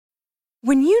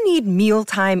When you need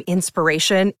mealtime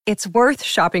inspiration, it's worth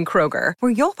shopping Kroger,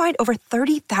 where you'll find over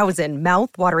 30,000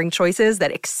 mouth-watering choices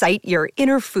that excite your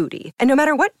inner foodie. And no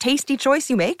matter what tasty choice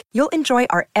you make, you'll enjoy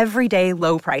our everyday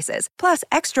low prices, plus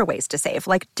extra ways to save,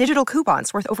 like digital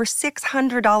coupons worth over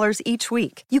 $600 each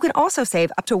week. You can also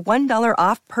save up to $1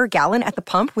 off per gallon at the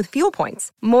pump with fuel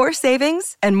points. More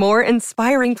savings and more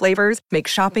inspiring flavors make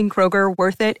shopping Kroger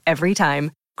worth it every time.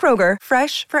 Kroger,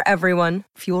 fresh for everyone.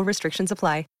 Fuel restrictions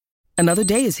apply. Another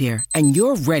day is here, and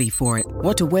you're ready for it.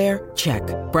 What to wear? Check.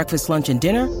 Breakfast, lunch, and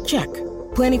dinner? Check.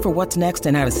 Planning for what's next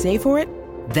and how to save for it?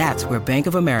 That's where Bank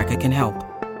of America can help.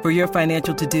 For your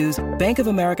financial to-dos, Bank of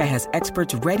America has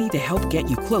experts ready to help get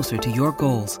you closer to your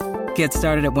goals. Get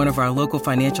started at one of our local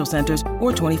financial centers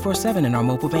or 24/7 in our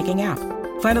mobile banking app.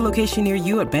 Find a location near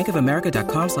you at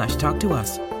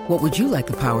bankofamerica.com/talktous. What would you like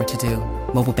the power to do?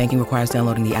 Mobile banking requires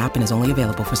downloading the app and is only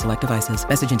available for select devices.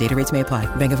 Message and data rates may apply.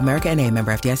 Bank of America N.A.,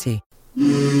 member FDIC.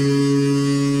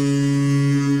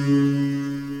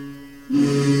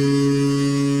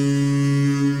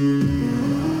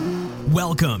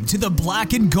 Welcome to the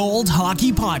Black and Gold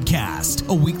Hockey Podcast,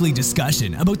 a weekly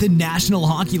discussion about the National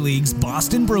Hockey League's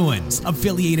Boston Bruins,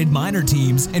 affiliated minor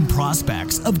teams, and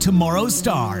prospects of tomorrow's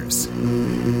stars.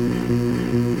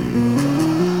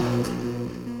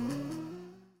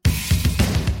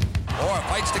 Orr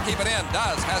fights to keep it in,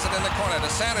 has it in the corner to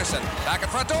Sanderson, back in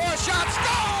front to Orr, shot,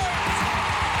 scores!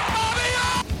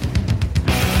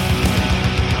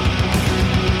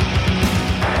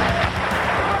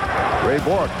 Ray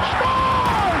Bourque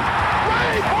scores!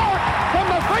 Ray Bourque from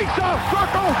the face-off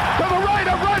circle to the right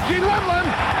of Reggie Lemelin,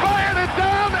 fired it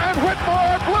down, and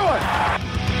Whitmore blew it.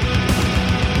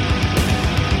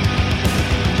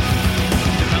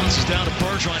 It bounces down to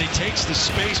Bergeron. He takes the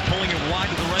space, pulling it wide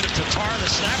to the right of Tatar. The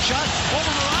snapshot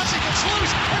over Mrazek, gets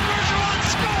loose, and Bergeron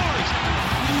scores!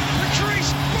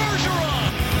 Patrice Bergeron!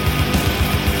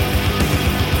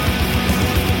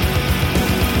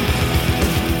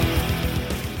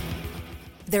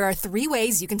 There are 3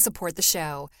 ways you can support the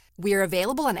show. We are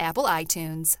available on Apple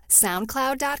iTunes,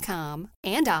 SoundCloud.com,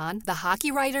 and on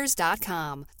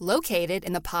thehockeywriters.com, located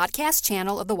in the podcast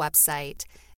channel of the website.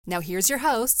 Now here's your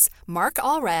hosts, Mark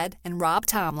Allred and Rob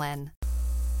Tomlin.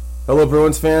 Hello,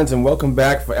 Bruins fans, and welcome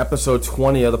back for episode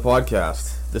 20 of the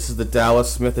podcast. This is the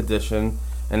Dallas Smith edition,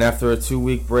 and after a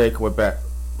 2-week break, we're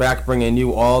back bringing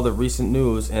you all the recent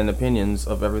news and opinions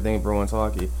of everything Bruins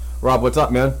hockey. Rob, what's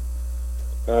up, man?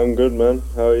 I'm good, man.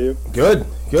 How are you? Good.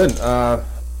 It's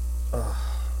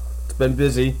been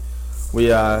busy.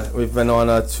 We've been on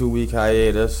a 2-week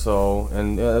hiatus,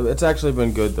 and it's actually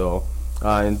been good though.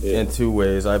 In 2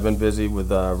 ways, I've been busy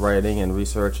with writing and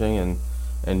researching,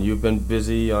 and you've been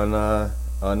busy on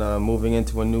moving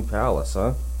into a new palace,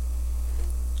 huh?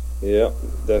 Yeah,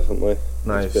 definitely.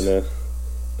 Nice. It's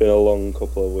been a long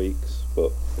couple of weeks,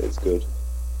 but it's good.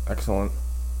 Excellent.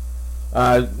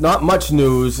 Not much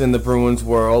news in the Bruins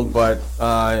world, but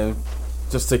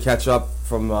just to catch up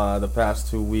from the past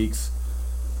 2 weeks,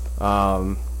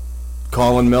 Colin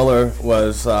Miller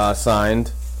was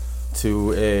signed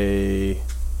to a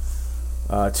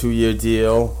 2-year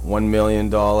deal, $1 million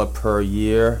per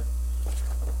year,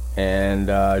 and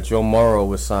Joe Morrow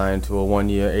was signed to a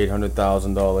 1-year,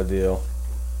 $800,000 deal.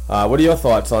 What are your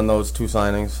thoughts on those 2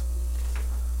 signings?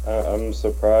 I'm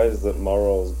surprised that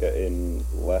Morrow's getting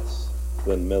less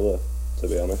than Miller, to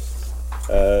be honest.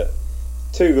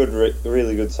 2 good,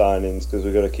 really good signings, because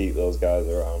we've got to keep those guys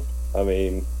around. I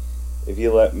mean, if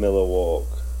you let Miller walk,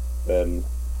 then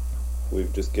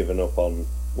we've just given up on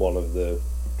one of the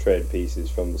trade pieces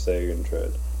from the Sagan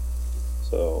trade.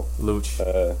 So, Luch.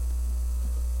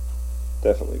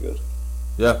 Definitely good.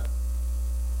 Yeah.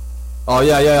 Oh,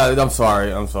 yeah, I'm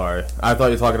sorry. I thought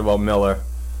you were talking about Miller.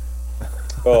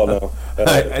 Oh, no.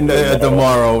 And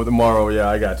tomorrow, yeah,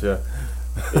 I got you.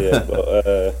 Yeah,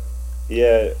 but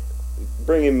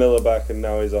bringing Miller back, and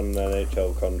now he's on an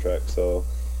NHL contract, so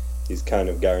he's kind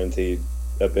of guaranteed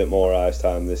a bit more ice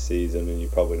time this season, and you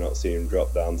probably not see him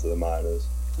drop down to the minors.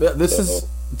 Yeah, this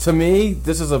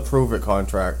is a prove-it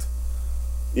contract.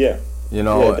 Yeah. You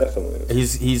know, yeah, definitely.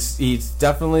 He's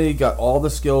definitely got all the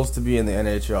skills to be in the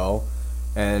NHL,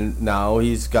 and now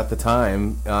he's got the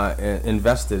time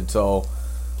invested. So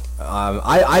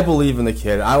I believe in the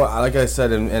kid. Like I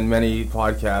said in many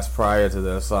podcasts prior to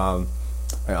this,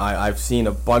 I've seen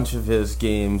a bunch of his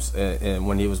games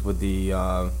when he was with the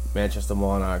Manchester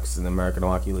Monarchs in the American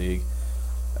Hockey League,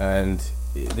 and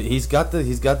he's got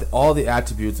all the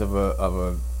attributes of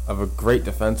a great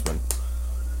defenseman.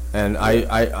 And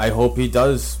I hope he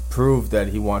does prove that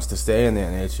he wants to stay in the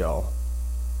NHL.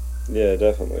 Yeah,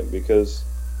 definitely, because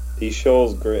he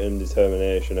shows grit and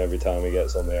determination every time he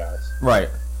gets on the ice. Right.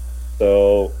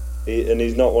 So, and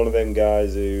he's not one of them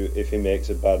guys who, if he makes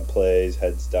a bad play, his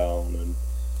head's down and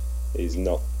he's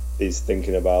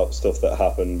thinking about stuff that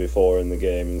happened before in the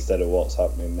game instead of what's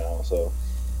happening now. So,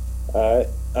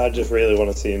 I just really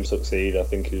want to see him succeed. I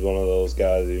think he's one of those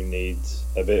guys who needs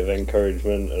a bit of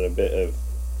encouragement and a bit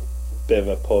of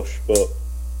a push. But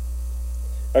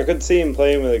I could see him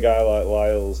playing with a guy like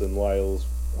Lyles, and Lyles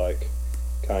like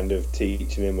kind of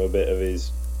teaching him a bit of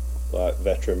his like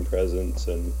veteran presence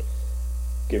and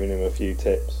giving him a few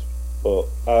tips. But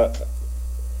a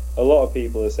lot of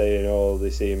people are saying, oh, they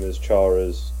see him as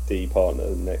Chara's D partner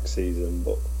next season,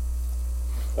 but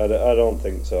I don't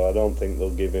think so. I don't think they'll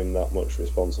give him that much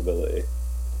responsibility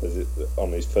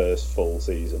on his first full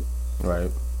season.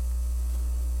 Right.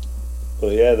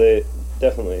 But yeah, they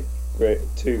definitely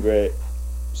two great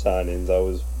signings. I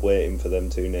was waiting for them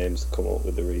two names to come up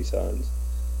with the re-signs.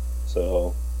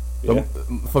 So, yeah.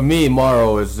 For me,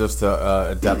 Morrow is just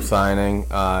a depth signing.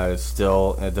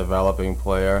 Still a developing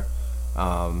player.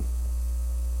 I'm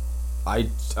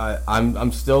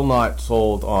still not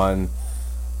sold on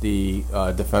the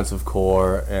defensive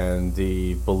core and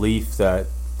the belief that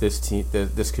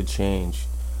this could change.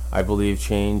 I believe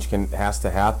change has to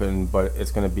happen, but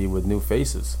it's going to be with new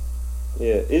faces.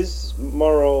 Yeah, is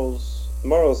Morrow's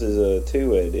is a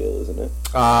two-way deal, isn't it?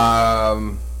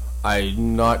 I'm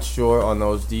not sure on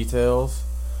those details.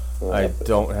 I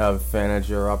don't have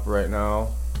Fanager up right now.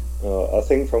 I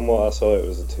think from what I saw, it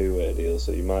was a two-way deal,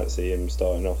 so you might see him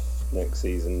starting off next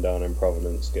season down in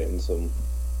Providence, getting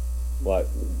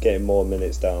more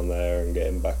minutes down there and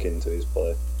getting back into his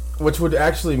play. Which would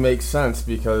actually make sense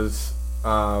because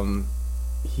do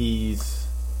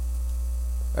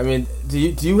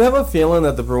you have a feeling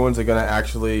that the Bruins are going to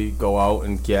actually go out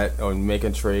and get or make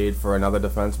a trade for another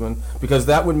defenseman? Because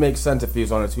that would make sense if he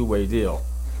was on a two-way deal.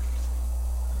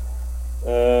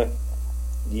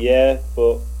 Yeah,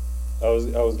 but I was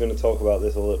going to talk about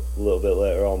this a little bit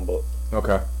later on, but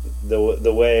okay.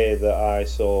 The way that I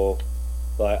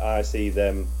see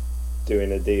them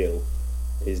doing a deal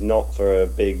is not for a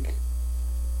big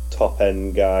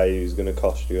top-end guy who's going to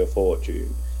cost you a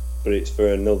fortune, but it's for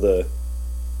another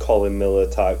Colin Miller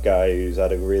type guy who's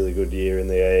had a really good year in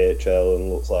the AHL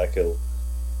and looks like he'll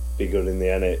be good in the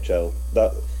NHL.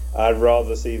 I'd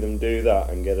rather see them do that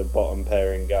and get a bottom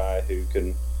pairing guy who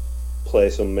can play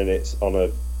some minutes on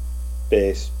a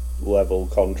base level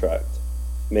contract,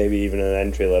 maybe even an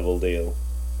entry level deal,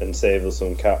 and save us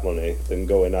some cap money than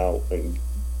going out and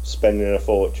spending a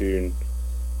fortune,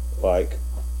 like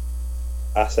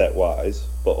asset wise,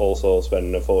 but also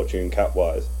spending a fortune cap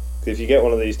wise. Because if you get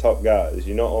one of these top guys,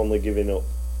 you're not only giving up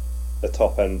a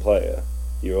top end player,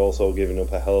 you're also giving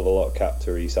up a hell of a lot of cap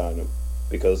to re-sign them.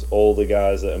 Because all the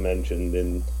guys that are mentioned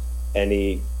in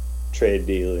any trade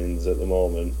dealings at the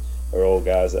moment are all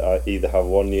guys that either have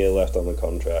 1 year left on the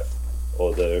contract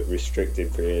or they're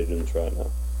restricted free agents right now.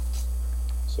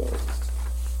 So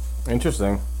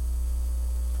interesting.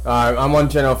 I'm on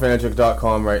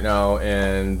GeneralFanatic.com right now,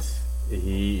 and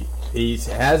he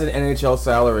has an NHL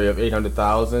salary of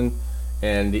 $800,000,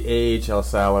 and the AHL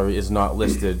salary is not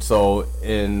listed. So,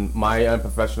 in my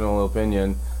unprofessional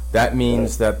opinion, that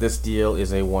means that this deal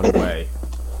is a one-way.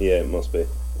 Yeah, it must be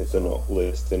if they're not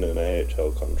listing an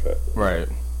AHL contract. Right.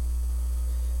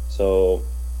 So,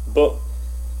 but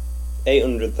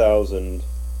 800,000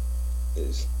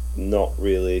 is not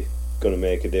really going to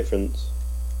make a difference.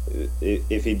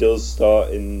 If he does start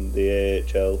in the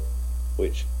AHL,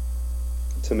 which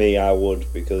to me I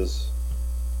would, because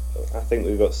I think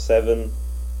we've got 7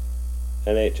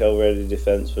 NHL ready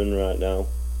defensemen right now,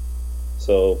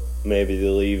 so maybe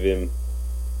they'll leave him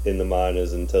in the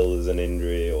minors until there's an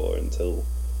injury or until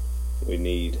we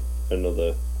need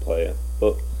another player.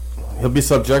 But he'll be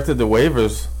subjected to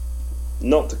waivers.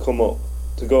 Not to come up,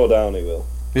 to go down he will.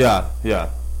 Yeah.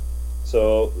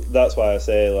 So that's why I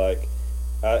say, like,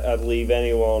 I'd leave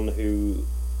anyone who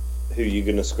you're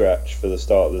going to scratch for the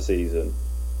start of the season.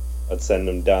 I'd send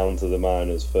them down to the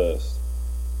minors first,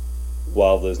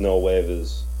 while there's no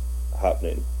waivers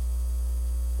happening.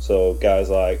 So guys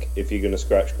like, if you're going to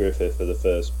scratch Griffith for the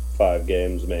first 5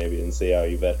 games maybe and see how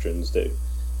your veterans do,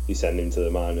 you send him to the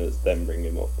minors, then bring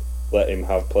him up. Let him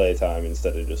have play time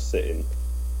instead of just sitting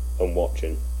and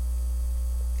watching.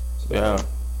 So, yeah.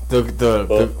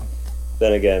 But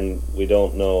then again, we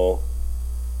don't know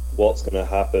what's going to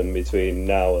happen between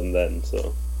now and then,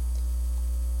 so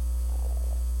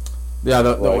yeah.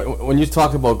 When you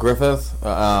talk about Griffith,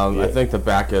 I think the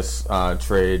Backus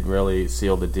trade really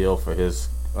sealed the deal for his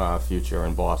future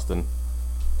in Boston.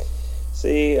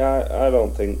 See, I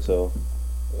don't think so,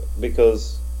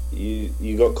 because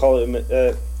you got not Colin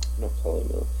Miller.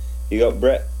 You got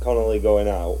Brett Connolly going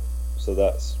out, so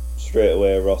that's straight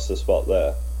away a roster spot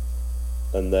there.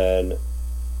 And then,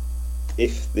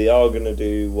 if they are going to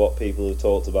do what people have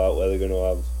talked about, where they're going to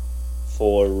have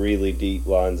 4 really deep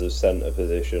lines of centre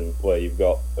position, where you've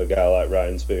got a guy like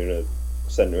Ryan Spooner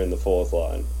centre in the 4th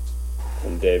line,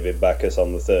 and David Backes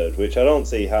on the 3rd, which I don't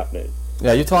see happening.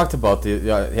 Yeah, you talked about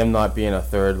him not being a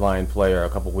 3rd line player a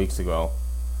couple weeks ago.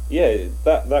 Yeah,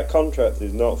 that contract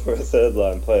is not for a 3rd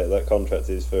line player. That contract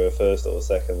is for a 1st or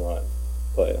 2nd line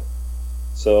player.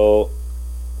 So,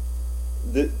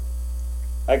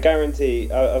 I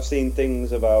guarantee, I've seen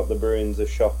things about the Bruins are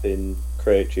shopping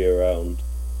Krejci around.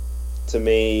 To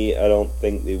me, I don't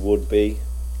think they would be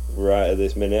right at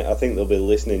this minute. I think they'll be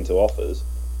listening to offers,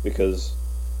 because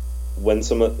when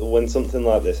something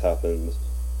like this happens,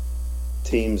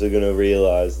 teams are going to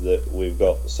realise that we've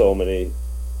got so many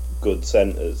good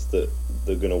centres that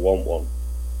they're going to want one.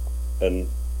 And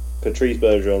Patrice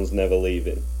Bergeron's never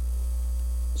leaving,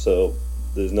 so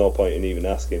there's no point in even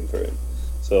asking for him.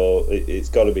 So it's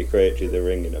got to be Krejci they're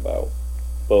ringing about.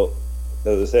 But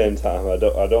at the same time, I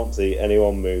don't see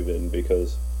anyone moving,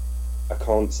 because I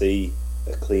can't see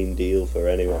a clean deal for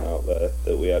anyone out there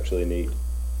that we actually need.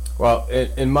 Well,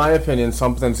 in my opinion,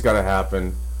 something's got to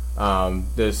happen.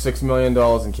 There's $6 million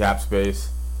in cap space.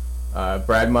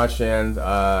 Brad Marchand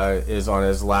is on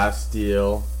his last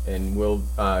deal, and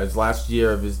his last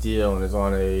year of his deal, and is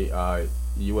on a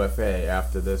UFA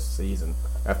after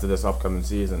this upcoming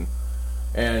season.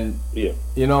 And yeah,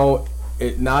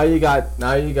 now you got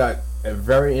a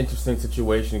very interesting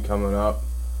situation coming up.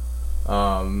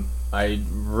 I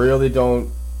really don't.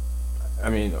 I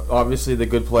mean, obviously they're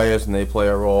good players and they play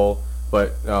a role,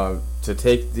 but to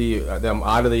take them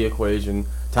out of the equation,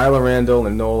 Tyler Randall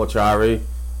and Noel Acciari,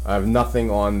 I have nothing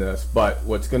on this. But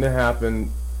what's going to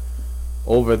happen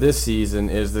over this season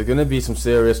is there going to be some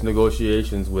serious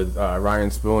negotiations with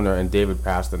Ryan Spooner and David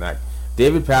Pastrnak.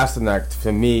 David Pastrnak,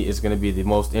 for me, is going to be the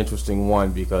most interesting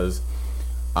one, because,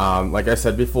 like I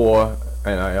said before,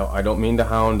 and I don't mean to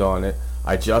hound on it,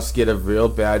 I just get a real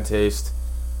bad taste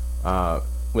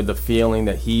with the feeling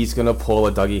that he's going to pull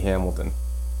a Dougie Hamilton.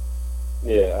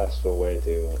 Yeah, that's for way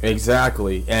too much.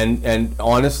 Exactly, and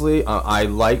honestly, I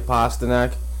like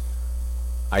Pastrnak.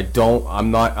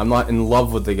 I'm not in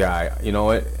love with the guy.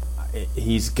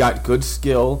 He's got good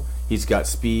skill. He's got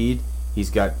speed. He's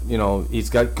got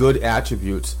good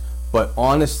attributes. But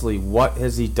honestly, what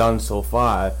has he done so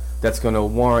far that's going to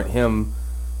warrant him,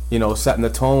 setting the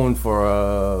tone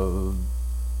for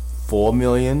 $4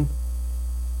 million?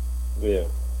 Yeah.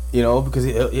 Because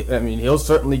he'll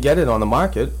certainly get it on the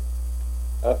market.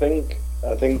 I think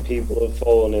people have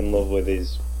fallen in love with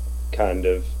his kind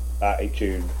of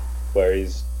attitude, where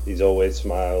he's always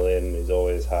smiling, he's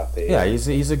always happy. Yeah,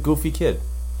 he's a goofy kid.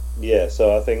 Yeah,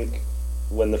 so I think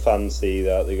when the fans see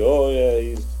that, they go, "Oh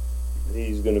yeah,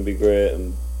 he's going to be great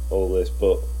and all this,"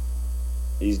 but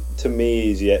he's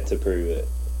yet to prove it.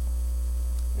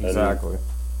 Exactly.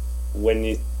 And when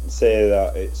you say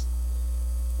that, it's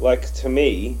like, to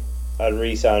me, I'd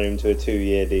re-sign him to a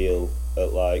 2-year deal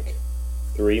at like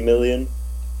 $3 million,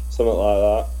 something like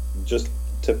that, just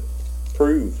to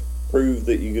prove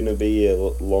that you're going to be here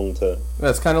long term.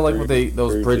 That's kind of like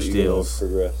those bridge deals.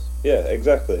 Progress. Yeah,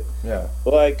 exactly. Yeah.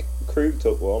 But like Krug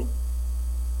took one.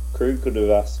 Krug could have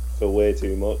asked for way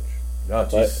too much. Oh,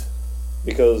 jeez.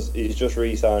 Because he's just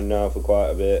re-signed now for quite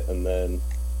a bit, and then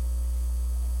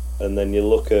you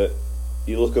look at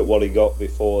what he got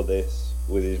before this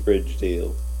with his bridge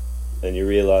deal, and you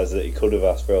realise that he could have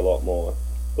asked for a lot more,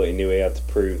 but he knew he had to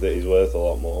prove that he's worth a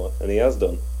lot more, and he has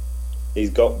done. He's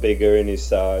got bigger in his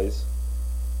size.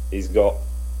 He's got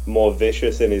more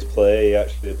vicious in his play. He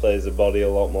actually plays the body a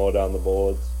lot more down the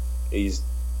boards. He's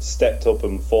stepped up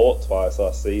and fought twice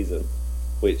last season,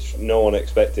 which no one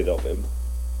expected of him.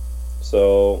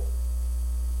 So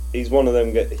he's one of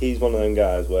them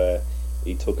guys where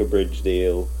he took a bridge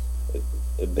deal,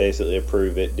 basically a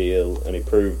prove it deal, and he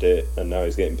proved it, and now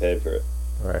he's getting paid for it.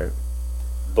 Right.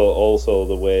 But also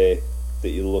the way that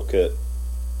you look at,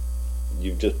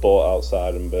 you've just bought out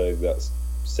Seidenberg, that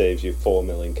saves you $4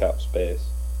 million cap space.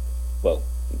 Well,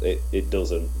 it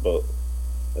doesn't, but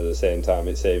at the same time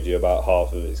it saves you about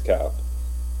half of his cap.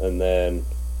 And then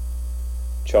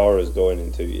Chara's going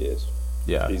in 2 years.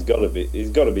 Yeah. He's got to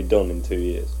be done in 2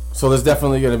 years. So there's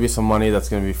definitely going to be some money that's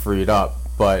going to be freed up,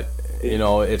 but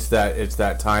it's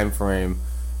that time frame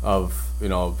of,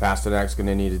 Pasternak's going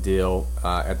to need a deal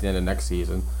at the end of next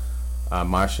season.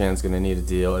 Marchand's going to need a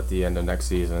deal at the end of next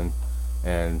season.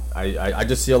 And I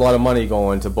just see a lot of money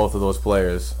going to both of those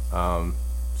players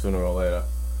sooner or later.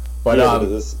 But,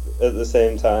 at the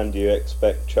same time, do you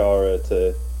expect Chara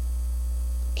to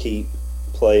keep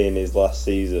playing his last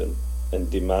season and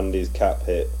demand his cap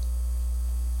hit?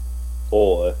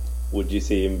 Or would you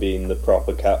see him being the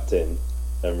proper captain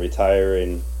and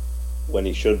retiring when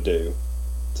he should do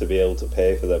to be able to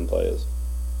pay for them players?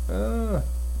 Because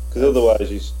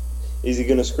otherwise, is he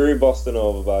going to screw Boston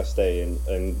over by staying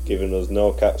and giving us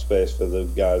no cap space for the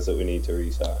guys that we need to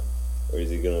re-sign? Or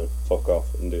is he going to fuck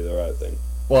off and do the right thing?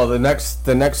 Well, the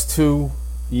next 2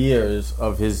 years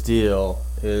of his deal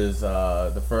is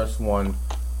the first one,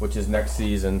 which is next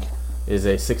season, is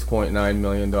a $6.9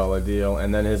 million deal,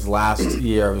 and then his last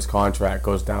year of his contract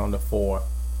goes down to $4 million.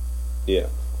 Yeah,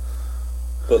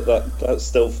 but that's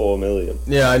still $4 million.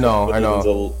 Yeah, I know.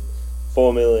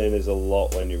 $4 million is a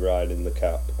lot when you're riding the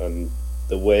cap, and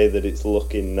the way that it's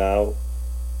looking now,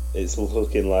 it's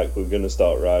looking like we're going to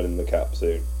start riding the cap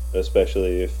soon,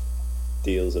 especially if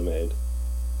deals are made.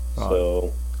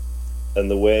 So,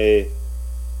 and the way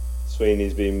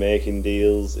Sweeney's been making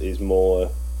deals is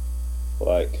more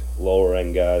like lower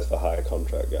end guys for higher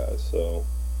contract guys. So,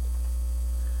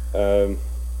 I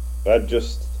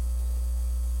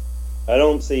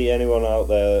don't see anyone out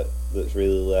there that's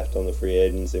really left on the free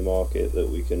agency market that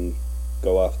we can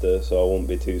go after, so I won't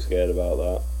be too scared about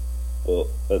that. But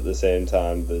at the same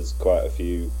time, there's quite a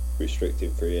few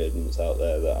restricted free agents out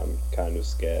there that I'm kind of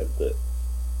scared that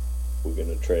we're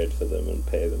going to trade for them and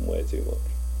pay them way too much.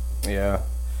 Yeah.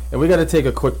 And we got to take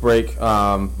a quick break.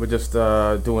 We're just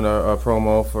doing a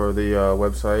promo for the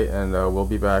website, and we'll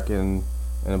be back in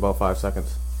about 5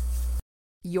 seconds.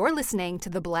 You're listening to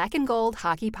the Black and Gold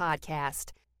Hockey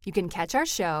Podcast. You can catch our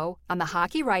show on the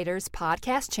Hockey Writers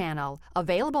Podcast channel,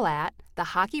 available at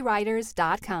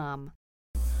thehockeywriters.com.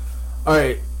 All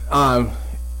right.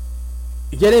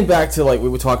 Getting back to, like, we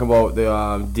were talking about the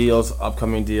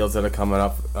upcoming deals that are coming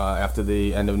up after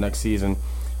the end of next season.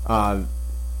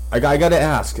 I got to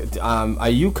ask, are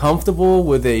you comfortable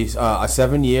with a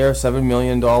 7-year, $7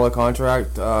 million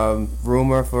contract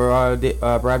rumor for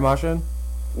Brad Marchand?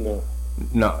 No.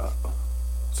 No.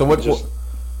 So what? Just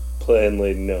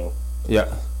plainly no.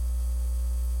 Yeah.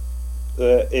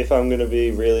 If I'm going to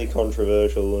be really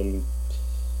controversial and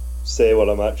say what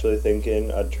I'm actually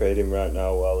thinking, I'd trade him right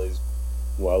now while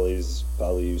his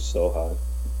value's so high.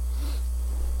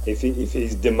 If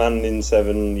he's demanding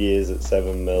 7 years at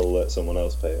 $7 million, let someone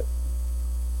else pay it.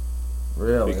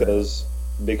 Really?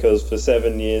 Because for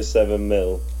 7 years, $7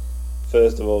 million,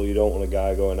 first of all, you don't want a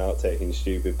guy going out taking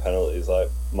stupid penalties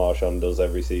like Marchand does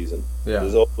every season. Yeah.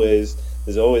 There's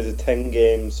always a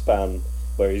 10-game span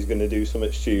where he's going to do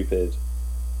something stupid.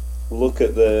 Look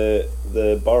at the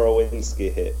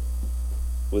Borowinski hit.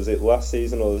 Was it last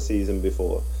season or the season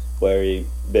before? Where he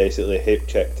basically hip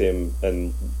checked him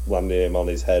and landed him on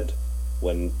his head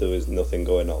when there was nothing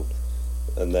going on.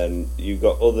 And then you've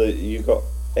got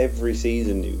every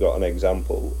season you've got an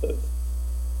example of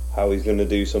how he's going to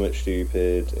do something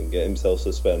stupid and get himself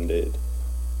suspended,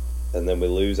 and then we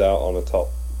lose out on a top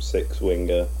 6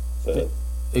 winger for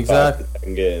 5 to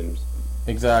 10 games.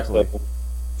 Exactly. So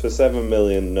for $7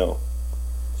 million, no.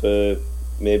 For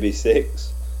maybe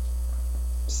 6.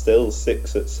 Still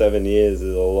 6 at 7 years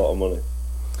is a lot of money.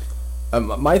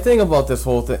 My thing about this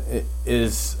whole thing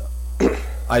is,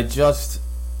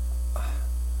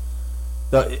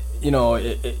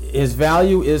 his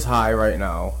value is high right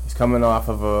now. He's coming off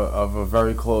of a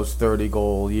very close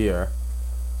 30-goal year.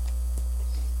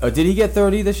 Did he get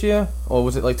 30 this year, or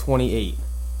was it like 28?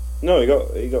 No,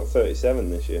 he got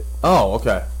 37 this year. Oh,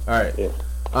 okay, all right. Yeah.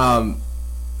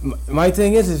 My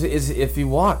thing is if he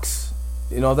walks.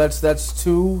 That's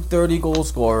 2 30-goal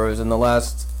scorers in the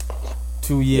last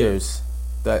 2 years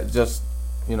that just,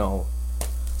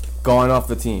 gone off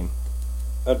the team.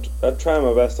 I'd try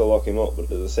my best to lock him up, but at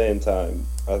the same time,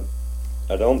 I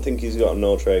don't think he's got a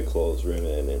no-trade clause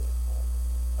remaining.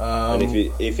 And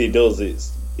if he does,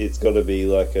 it's got to be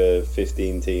like a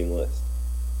 15-team list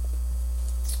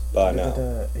by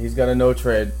now. He's got a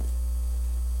no-trade.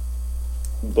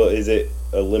 But is it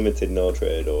a limited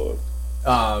no-trade or?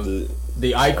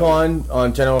 The icon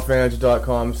on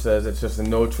GeneralFinancial.com says it's just a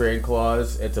no-trade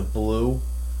clause. It's a blue,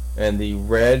 and the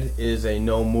red is a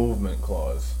no-movement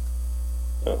clause.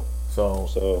 Oh.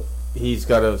 So he's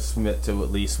got to submit to at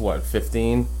least,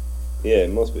 15? Yeah,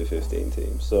 it must be 15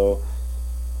 teams. So,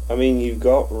 I mean, you've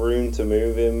got room to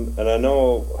move him, and I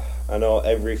know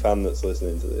every fan that's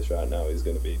listening to this right now is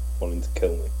going to be wanting to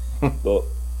kill me. But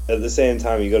at the same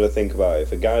time, you've got to think about it.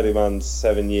 If a guy demands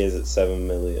 7 years at $7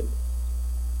 million,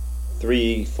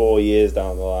 3-4 years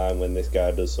down the line when this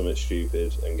guy does something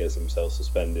stupid and gets himself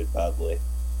suspended badly,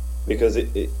 because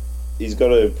he's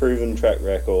got a proven track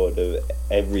record of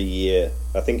every year.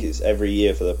 I think it's every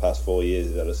year for the past 4 years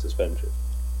he's had a suspension.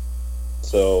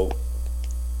 So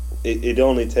it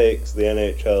only takes the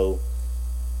NHL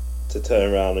to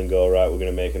turn around and go, right, we're going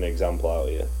to make an example out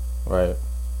of you. Right.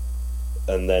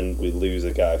 And then we lose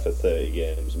a guy for 30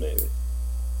 games, maybe.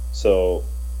 So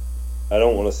I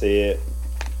don't want to see it,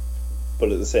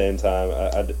 but at the same time,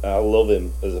 I love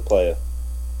him as a player.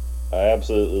 I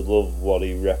absolutely love what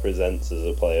he represents as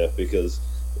a player because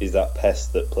he's that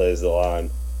pest that plays the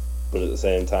line. But at the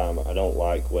same time, I don't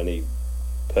like when he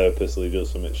purposely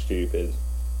does something stupid.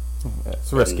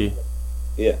 It's risky. And,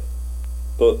 yeah.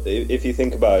 But if you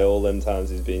think about it, all them times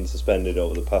he's been suspended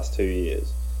over the past 2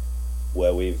 years,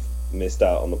 where we've missed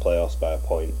out on the playoffs by a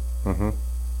point,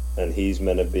 and he's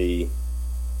meant to be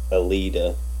a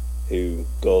leader who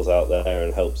goes out there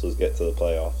and helps us get to the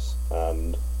playoffs.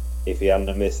 And if he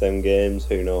hadn't missed them games,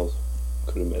 who knows?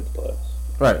 Could have made the playoffs.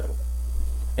 Right.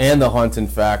 And the haunting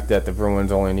fact that the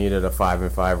Bruins only needed a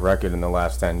 5-5 record in the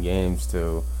last 10 games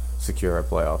to secure a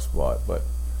playoff spot. But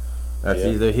that's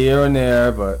either here or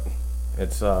there. But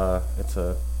it's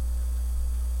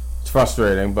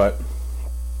frustrating. But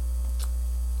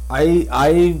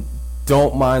I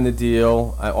don't mind the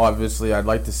deal. Obviously, I'd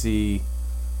like to see,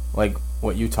 like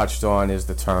what you touched on, is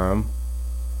the term.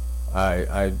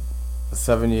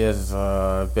 7 years is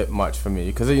a bit much for me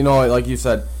because, you know, like you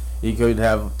said, he could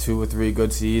have 2 or 3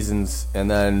 good seasons and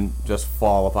then just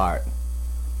fall apart.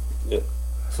 Yeah.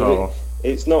 So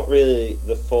it's not really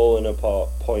the falling apart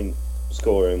point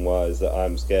scoring wise that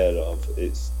I'm scared of.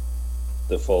 It's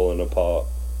the falling apart,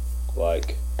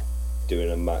 like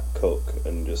doing a Matt Cook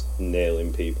and just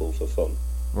nailing people for fun,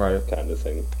 right? Kind of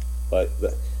thing. Like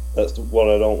that's what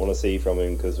I don't want to see from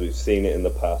him because we've seen it in the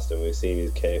past and we've seen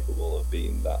he's capable of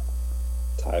being that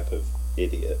type of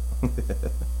idiot.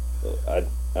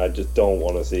 I just don't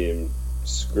want to see him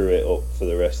screw it up for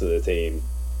the rest of the team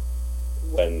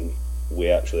when we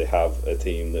actually have a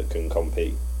team that can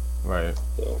compete. Right.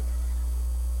 So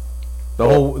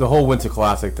the whole Winter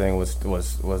Classic thing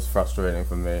was frustrating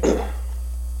for me.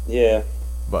 Yeah.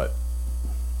 But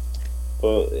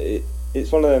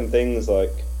it's one of them things,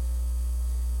 like,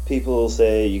 people will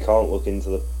say you can't look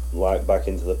into back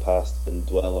into the past and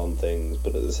dwell on things,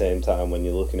 but at the same time, when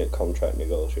you're looking at contract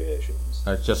negotiations,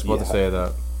 I was just about to say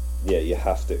that. Yeah, you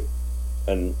have to.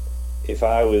 And if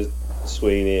I was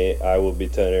Sweeney, I would be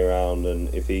turning around,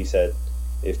 and if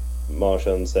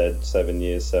Marchand said 7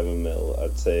 years, $7 million,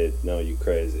 I'd say, no, you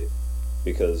crazy,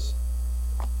 because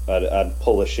I'd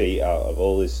pull a sheet out of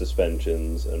all his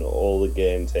suspensions and all the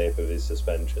game tape of his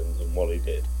suspensions and what he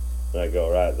did. And I go,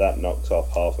 right, that knocks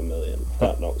off $500,000.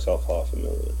 That knocks off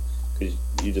 $500,000. Because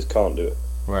you just can't do it.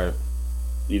 Right.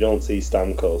 You don't see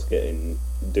Stamkos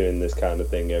doing this kind of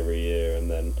thing every year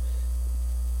and then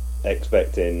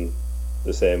expecting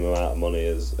the same amount of money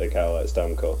as a guy like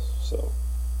Stamkos. So,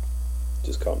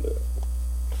 just can't do it.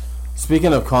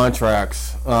 Speaking of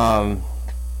contracts,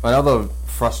 another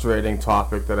frustrating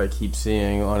topic that I keep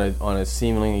seeing on a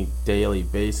seemingly daily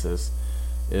basis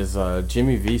is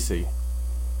Jimmy Vesey.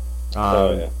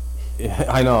 Yeah.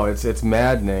 I know it's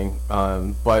maddening,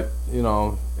 but you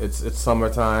know it's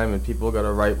summertime and people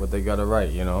gotta write what they gotta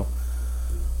write, you know.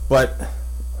 But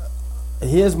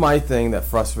here's my thing that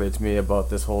frustrates me about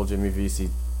this whole Jimmy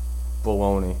Vesey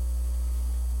baloney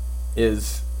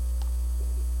is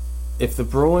if the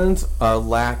Bruins are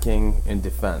lacking in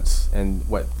defense, and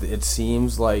what it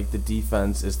seems like the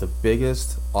defense is the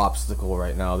biggest obstacle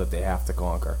right now that they have to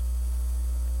conquer.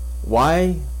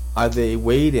 Why are they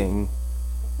waiting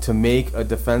to make a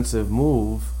defensive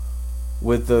move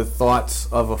with the thoughts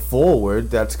of a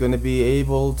forward that's going to be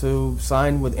able to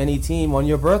sign with any team on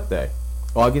your birthday,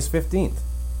 August 15th?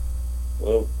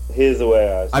 Well, here's the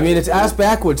way I see it. I mean, it's ass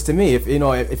backwards to me. If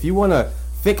you want to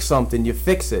fix something, you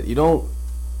fix it. You don't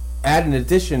add an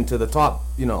addition to the top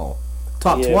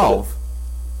 12.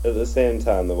 At the same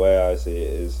time, the way I see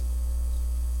it is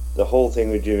the whole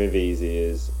thing with Jimmy Vesey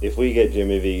is if we get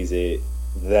Jimmy Vesey,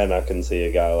 then I can see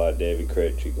a guy like David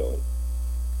Krejci going,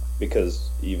 because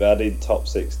you've added top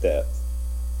 6 depth.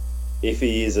 If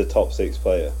he is a top 6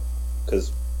 player,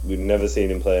 because we've never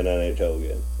seen him play an NHL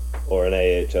game or an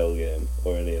AHL game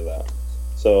or any of that.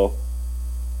 So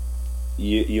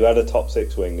you add a top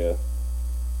 6 winger,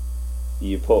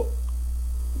 you put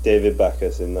David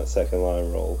Backes in that second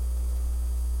line role,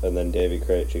 and then David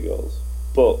Krejci goes.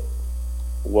 But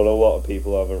what a lot of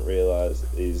people haven't realised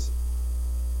is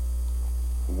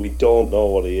we don't know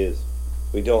what he is.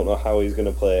 We don't know how he's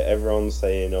going to play. Everyone's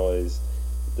saying, he's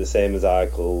the same as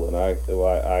Eichel, and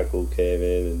Eichel came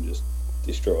in and just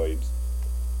destroyed.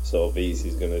 So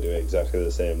Vesey's going to do exactly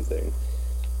the same thing.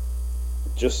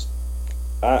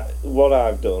 what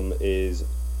I've done is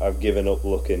I've given up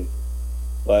looking.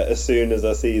 Like, as soon as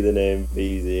I see the name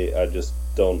Vesey, I just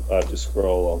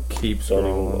scroll on. Keep scrolling. Don't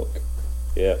even look.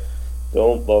 Yeah,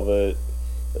 don't bother.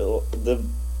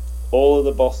 All of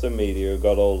the Boston media have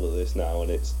got hold of this now,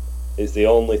 and it's the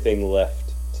only thing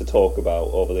left to talk about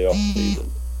over the off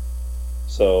season.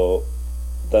 So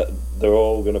that they're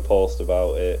all going to post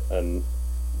about it, and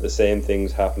the same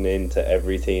thing's happening to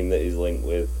every team that he's linked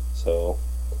with. So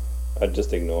I'd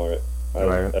just ignore it.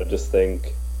 I just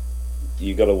think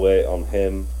you got to wait on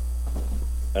him,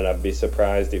 and I'd be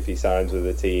surprised if he signs with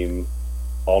a team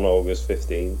on August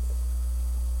 15th.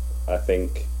 I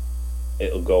think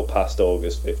it'll go past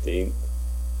August 15th,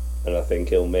 and I think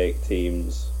he'll make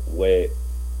teams wait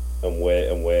and wait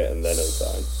and wait, and then he'll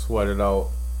sign. Sweat it out.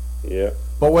 Yeah.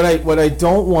 But what I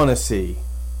don't want to see,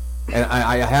 and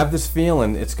I have this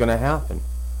feeling it's going to happen,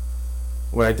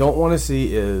 what I don't want to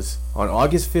see is on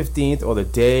August 15th or the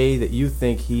day that you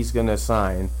think he's going to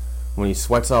sign, when he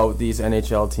sweats out these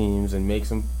NHL teams and makes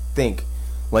them think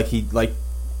like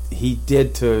he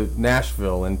did to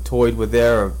Nashville and toyed with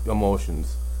their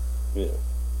emotions. Yeah.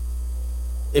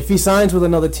 If he signs with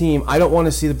another team, I don't want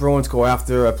to see the Bruins go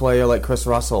after a player like Chris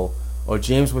Russell or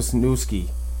James Wisniewski.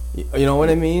 You know what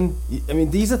I mean? I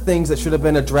mean, these are things that should have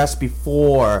been addressed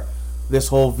before this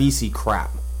whole VC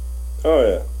crap. Oh,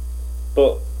 yeah.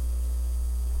 But,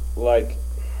 like,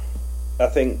 I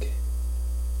think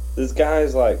there's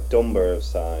guys like Dumba have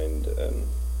signed and,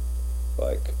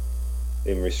 like,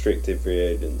 in restricted free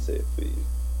agency. But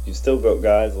you've still got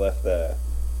guys left there.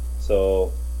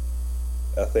 So,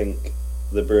 I think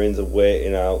the Bruins are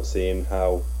waiting out, seeing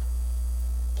how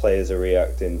players are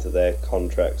reacting to their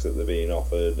contracts that they're being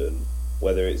offered and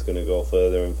whether it's going to go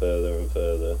further and further and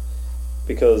further.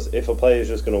 Because if a player's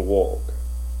just going to walk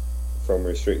from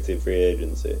restricted free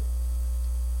agency,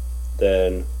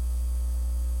 then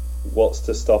what's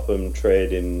to stop them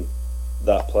trading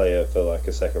that player for like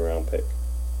a second round pick?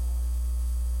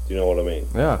 Do you know what I mean?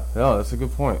 Yeah, that's a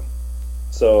good point.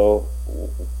 So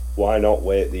why not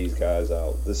wait these guys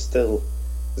out? There's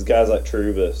guys like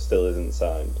Trouba still isn't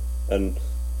signed, and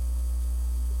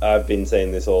I've been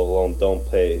saying this all along, don't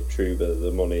pay Trouba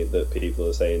the money that people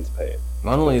are saying to pay him.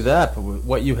 Not only that, but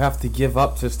what you have to give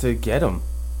up just to get him.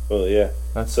 Well, yeah.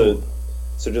 So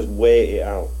just wait it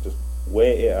out. Just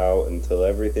wait it out until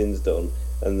everything's done,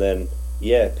 and then,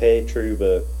 pay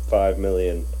Trouba $5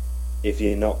 million if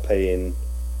you're not paying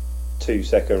 2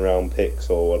 second-round picks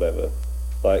or whatever.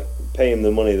 Like, pay him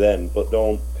the money then, but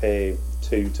don't pay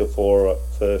 2 to 4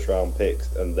 first-round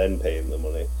picks and then pay him the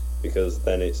money, because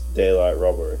then it's daylight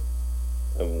robbery.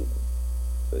 And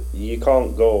you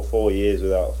can't go 4 years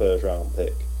without a first-round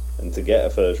pick. And to get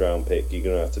a first-round pick, you're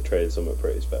going to have to trade something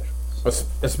pretty special. So.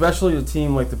 Especially a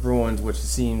team like the Bruins, which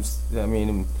seems, I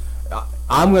mean,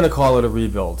 I'm going to call it a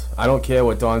rebuild. I don't care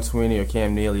what Don Sweeney or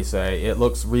Cam Neely say. It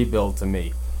looks rebuild to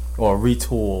me. Or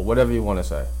retool, whatever you want to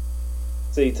say.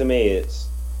 See, to me, it's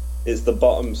the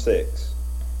bottom 6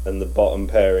 and the bottom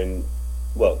pairing.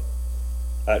 Well,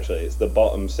 actually, it's the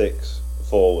bottom 6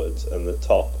 forwards and the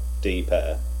top D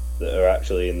pair that are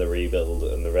actually in the rebuild,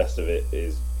 and the rest of it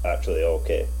is actually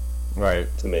okay. Right.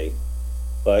 To me.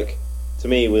 Like, to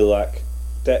me, we lack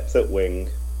depth at wing,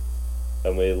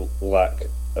 and we lack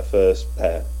a first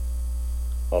pair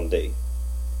on D.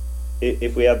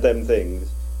 If we had them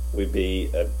things, we'd be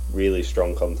a really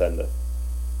strong contender.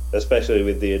 Especially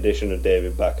with the addition of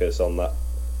David Backes on that.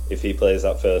 If he plays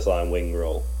that first line wing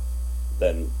role,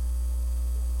 then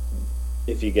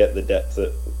if you get the depth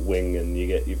at wing and you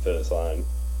get your first line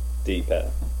D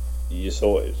pair, you're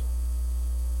sorted.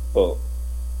 But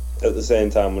at the same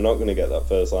time, we're not going to get that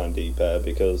first line D pair,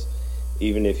 because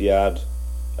even if you add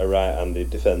a right-handed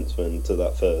defenseman to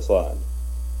that first line,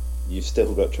 you've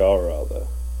still got Chara out there.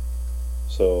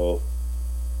 So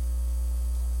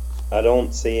I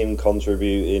don't see him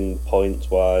contributing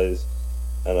points-wise,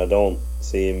 and I don't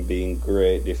see him being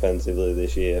great defensively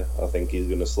this year. I think he's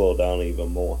going to slow down even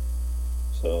more.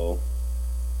 So,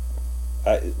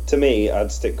 to me,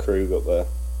 I'd stick Krug up there.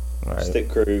 Right. Stick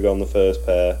Krug on the first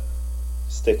pair,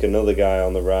 stick another guy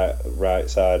on the right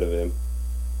side of him,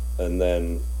 and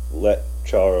then let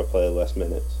Chara play less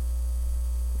minutes.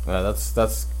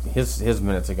 That's his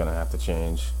minutes are going to have to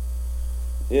change.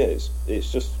 Yeah,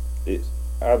 it's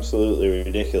absolutely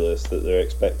ridiculous that they're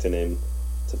expecting him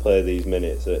to play these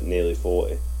minutes at nearly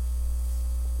 40,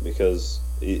 because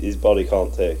his body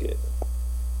can't take it.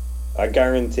 I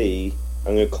guarantee,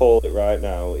 I'm going to call it right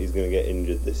now, he's going to get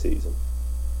injured this season.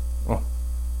 Oh.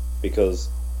 Because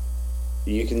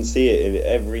you can see it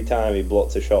every time he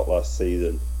blocked a shot last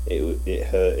season, it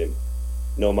hurt him.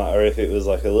 no matter if it was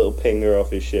like a little pinger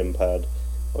off his shin pad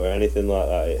or anything like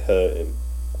that, it hurt him.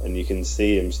 And you can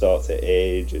see him start to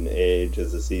age and age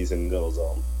as the season goes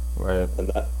on. Right.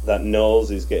 And that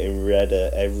nose is getting redder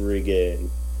every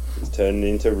game. It's turning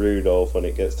into Rudolph when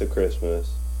it gets to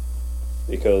Christmas,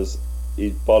 because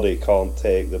his body can't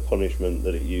take the punishment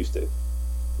that it used to.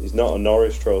 He's not a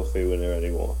Norris Trophy winner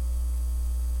anymore.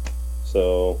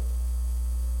 So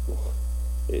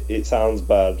it sounds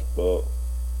bad, but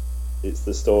it's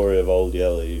the story of Old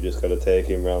Yeller. You just got to take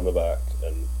him round the back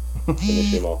and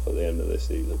finish him off at the end of this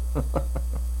season.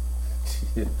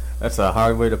 That's a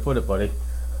hard way to put it, buddy.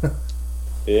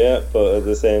 Yeah, but at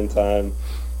the same time,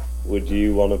 would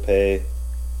you want to pay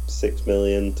 $6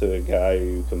 million to a guy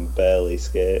who can barely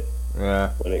skate?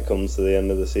 Yeah. When it comes to the end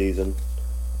of the season,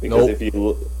 because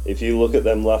if you look at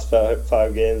them last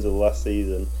five games of the last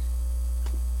season,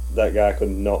 that guy could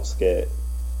not skate.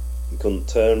 He couldn't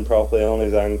turn properly on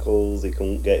his ankles. He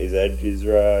couldn't get his edges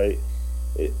right.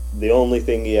 The only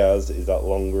thing he has is that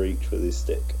long reach with his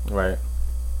stick. Right.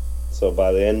 So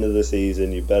by the end of the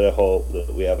season, you better hope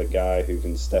that we have a guy who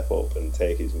can step up and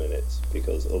take his minutes,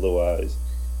 because otherwise,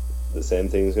 the same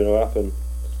thing's going to happen.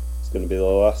 It's going to be the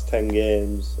last 10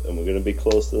 games, and we're going to be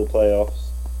close to the playoffs,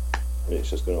 and it's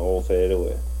just going to all fade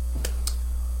away.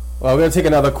 Well, we're going to take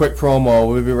another quick promo.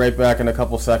 We'll be right back in a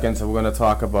couple seconds, and we're going to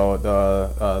talk about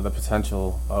the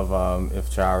potential of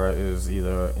if Chara is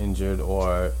either injured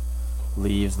or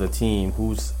leaves the team.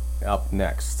 Who's up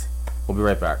next? We'll be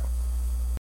right back.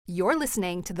 You're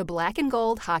listening to the Black and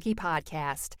Gold Hockey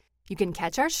Podcast. You can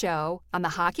catch our show on the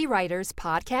Hockey Writers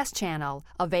Podcast channel,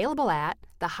 available at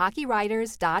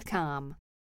thehockeywriters.com.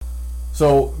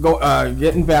 So,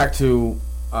 getting back to,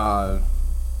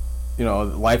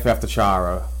 life after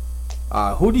Chara,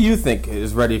 who do you think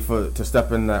is ready to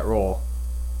step in that role?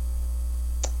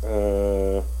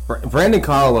 Brandon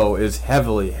Carlo is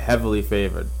heavily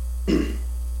favored.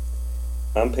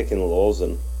 I'm picking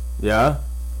Lawson. Yeah?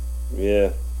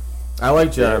 Yeah. I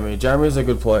like Jeremy. Yeah. Jeremy's a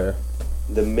good player.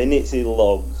 The minutes he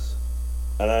logs,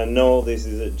 and I know this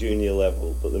is at junior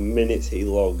level, but the minutes he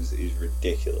logs is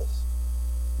ridiculous.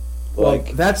 Well,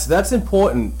 that's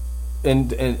important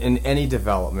in any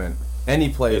development, any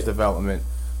player's development.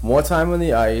 More time on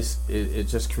the ice, it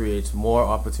just creates more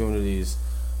opportunities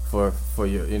for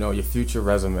your future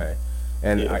resume.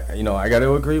 And I got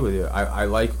to agree with you. I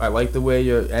like the way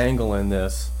you're angling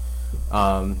this.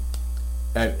 And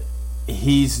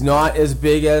he's not as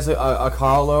big as a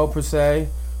Carlo per se,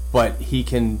 but he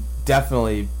can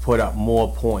definitely put up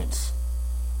more points.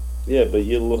 Yeah, but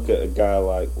you look at a guy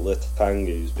like Letang,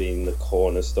 who's been the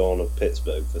cornerstone of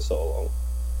Pittsburgh for so long.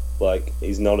 Like,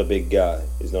 he's not a big guy,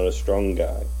 he's not a strong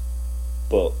guy,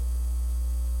 but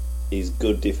he's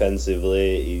good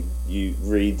defensively. He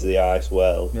reads the ice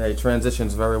well. Yeah, he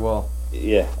transitions very well.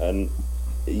 Yeah, and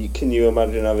can you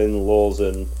imagine having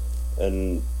Lawson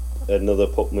and another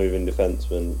puck-moving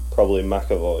defenseman, probably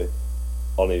McAvoy,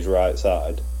 on his right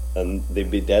side, and they'd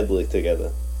be deadly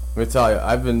together. Let me tell you,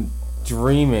 I've been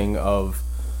dreaming of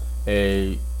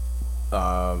a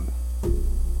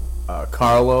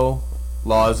Carlo,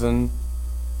 Lawson,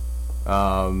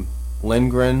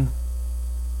 Lindgren.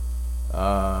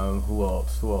 Who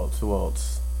else?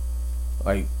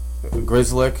 Like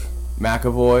Grzelcyk,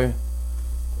 McAvoy.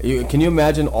 Can you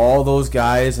imagine all those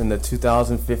guys in the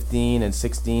 2015 and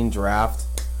 16 draft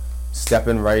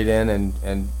stepping right in and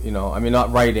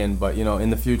not right in, but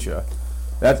in the future?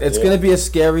 It's going to be a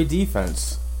scary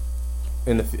defense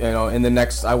in the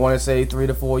next, I want to say, 3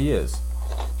 to 4 years.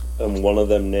 And one of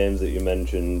them names that you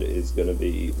mentioned is going to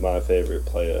be my favorite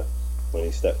player when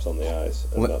he steps on the ice,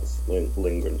 and that's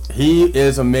Lindgren. He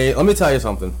is amazing. Let me tell you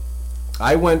something.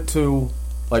 I went to,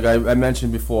 like I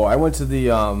mentioned before, I went to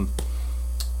the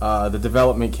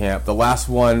development camp, the last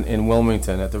one in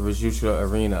Wilmington at the Rajusha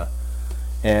Arena,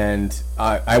 and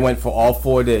I went for all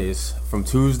 4 days, from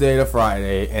Tuesday to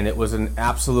Friday, and it was an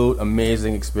absolute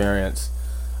amazing experience.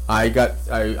 I got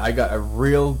a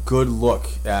real good look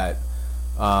at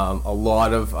a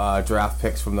lot of draft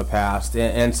picks from the past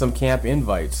and some camp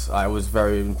invites I was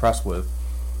very impressed with.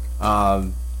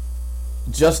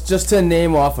 Just to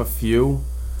name off a few,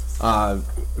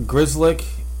 Grzelcyk,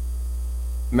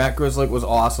 Matt Grzelcyk was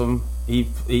awesome.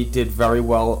 He did very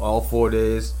well all 4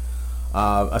 days.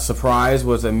 A surprise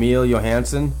was Emil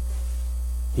Johansson.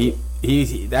 He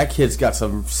that kid's got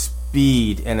some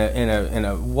speed and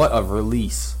a what a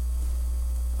release.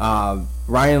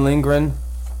 Ryan Lindgren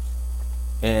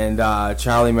and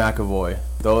Charlie McAvoy.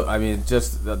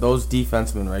 Those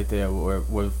defensemen right there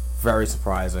were very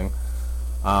surprising.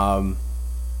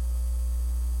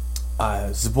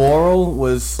 Zboril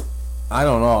was, I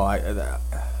don't know.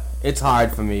 it's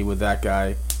hard for me with that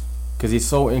guy because he's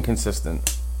so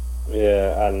inconsistent.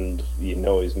 Yeah, and you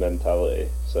know his mentality,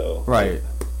 so right.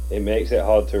 It makes it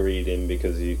hard to read him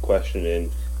because you're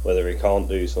questioning whether he can't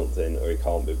do something or he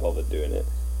can't be bothered doing it.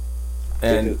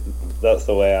 And because that's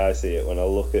the way I see it. When I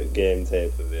look at game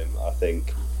tape of him, I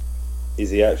think, is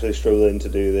he actually struggling to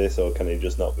do this, or can he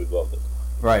just not be bothered?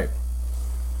 Right.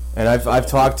 And I've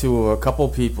talked to a couple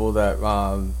people that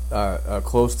are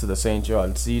close to the St.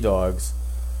 John Sea Dogs,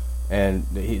 and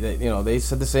they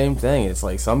said the same thing. It's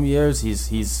like some years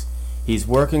he's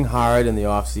working hard in the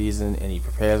off season and he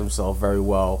prepares himself very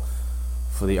well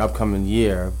for the upcoming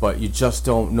year, but you just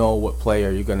don't know what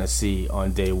player you're gonna see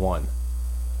on day one.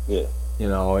 Yeah.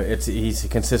 He's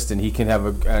consistent. He can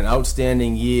have an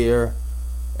outstanding year,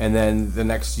 and then the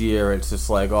next year it's just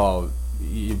like, oh,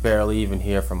 you barely even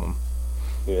hear from him.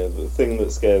 Yeah, the thing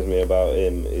that scares me about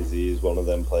him is he's one of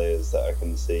them players that I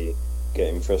can see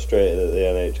getting frustrated at the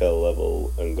NHL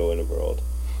level and going abroad.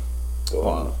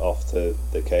 Going off to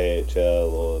the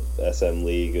KHL or SM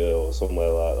Liga or somewhere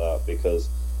like that, because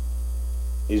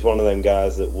he's one of them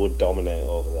guys that would dominate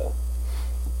over there.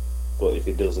 But if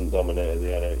he doesn't dominate at the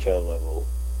NHL level,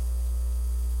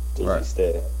 does he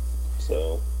stay?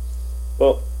 So,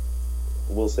 but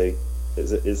we'll see.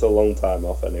 It's a long time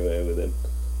off anyway with him.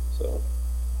 So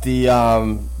the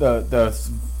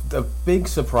big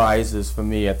surprises for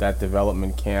me at that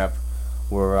development camp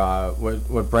were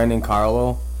Brandon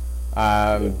Carlo.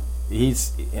 The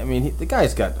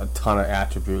guy's got a ton of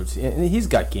attributes and he's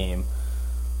got game,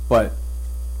 but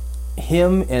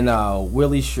him and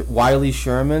Wiley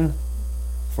Sherman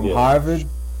from Harvard,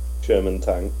 Sherman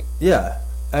Tank. Yeah,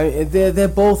 I mean, they're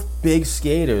both big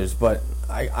skaters, but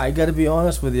I got to be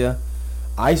honest with you.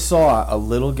 I saw a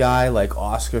little guy like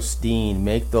Oscar Steen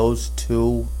make those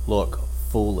two look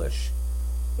foolish.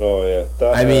 Oh yeah,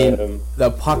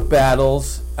 the puck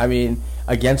battles.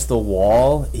 Against the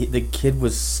wall, the kid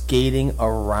was skating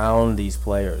around these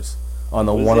players on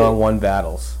the one-on-one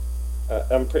battles.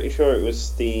 I'm pretty sure it was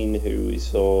Steen who we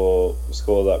saw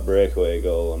score that breakaway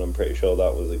goal, and I'm pretty sure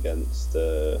that was against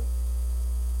who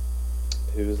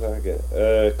was that again?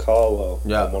 Carlo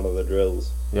on one of the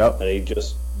drills. Yep. And he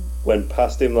just went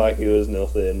past him like he was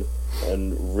nothing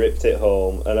and ripped it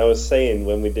home. And I was saying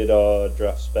when we did our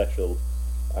draft special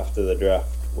after the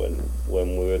draft, when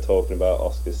we were talking about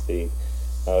Oscar Steen,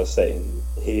 I was saying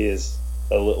he is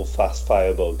a little fast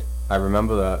firebug. I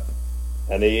remember that.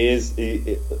 And he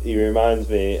reminds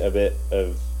me a bit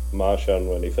of Marchand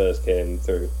when he first came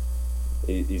through.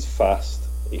 He's fast.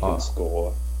 He can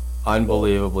score.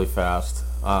 Unbelievably fast.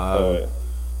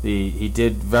 He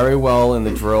did very well in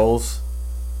the drills.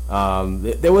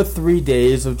 There were 3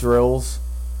 days of drills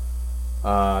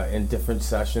in different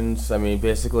sessions.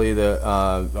 Basically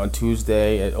on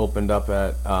Tuesday it opened up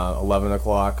at 11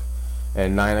 o'clock,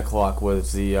 and 9 o'clock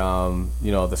was the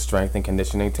the strength and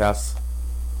conditioning tests.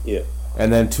 Yeah.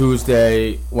 And then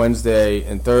Tuesday, Wednesday,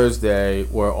 and Thursday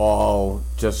were all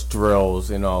just drills,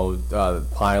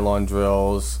 pylon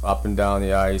drills, up and down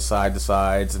the ice, side to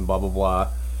sides, and blah, blah, blah.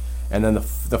 And then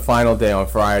the final day on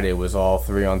Friday was all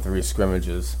 3-on-3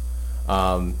 scrimmages.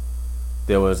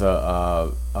 There was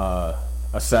a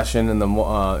session in the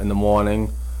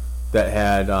morning that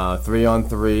had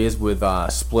 3-on-3s with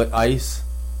split ice.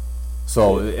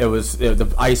 So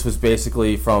the ice was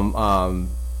basically from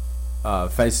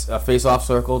face-off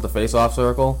circle to face-off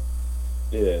circle.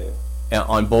 Yeah.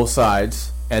 On both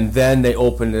sides, and then they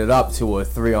opened it up to a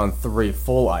 3-on-3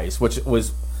 full ice,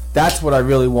 that's what I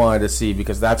really wanted to see,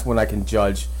 because that's when I can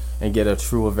judge and get a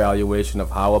true evaluation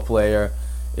of how a player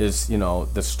is,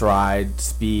 the stride,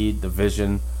 speed, the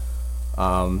vision.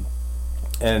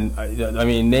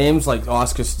 Names like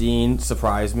Oscar Steen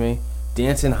surprised me.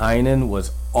 Danton Heinen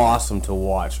was awesome to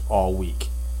watch all week.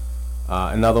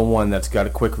 Another one that's got a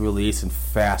quick release and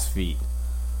fast feet.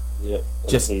 Yep.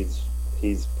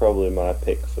 He's probably my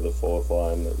pick for the fourth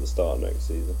line at the start of next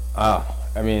season.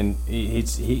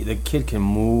 The kid can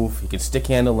move. He can stick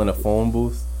handle in a phone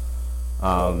booth.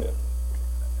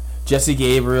 Jesse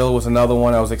Gabriel was another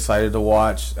one I was excited to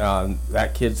watch.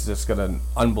 That kid's just got an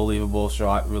unbelievable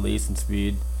shot, release, and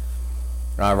speed.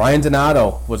 Ryan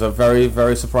Donato was a very,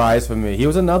 very surprise for me. He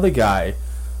was another guy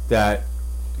that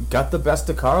got the best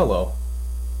of Carlo.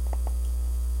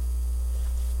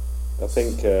 I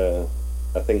think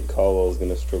Carlo's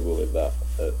going to struggle with that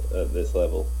at this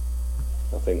level.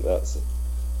 I think that's,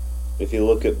 if you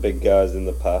look at big guys in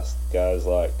the past, guys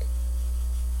like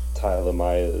Tyler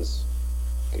Myers,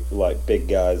 like big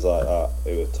guys like that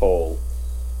who are tall,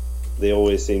 they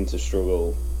always seem to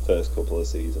struggle first couple of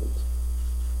seasons.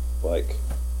 Like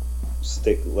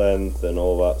stick length and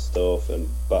all that stuff, and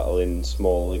battling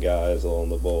smaller guys along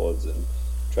the boards and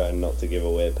trying not to give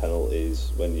away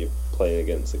penalties when you're playing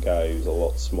against a guy who's a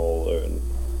lot smaller and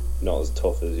not as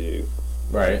tough as you.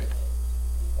 Right.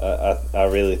 I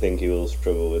really think he will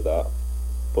struggle with that,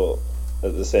 but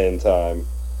at the same time,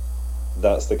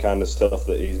 that's the kind of stuff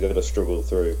that he's going to struggle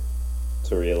through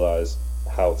to realise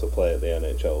how to play at the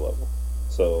NHL level.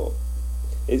 So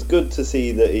it's good to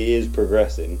see that he is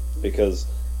progressing, because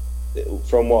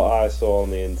from what I saw on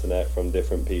the internet from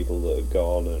different people that have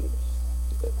gone and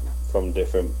from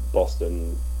different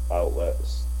Boston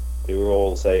outlets, they were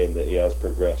all saying that he has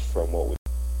progressed from what we...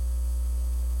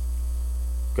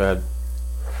 Go ahead.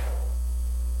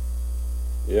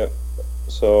 Yeah.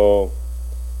 So,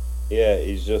 yeah,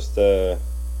 he's just...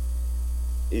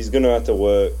 he's going to have to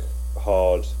work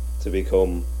hard to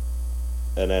become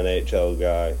an NHL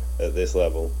guy at this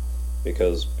level,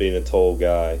 because being a tall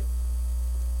guy,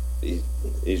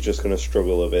 he's just going to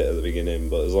struggle a bit at the beginning,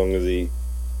 but as long as he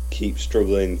keeps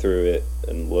struggling through it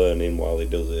and learning while he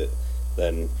does it,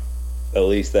 then at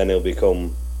least then he'll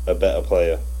become a better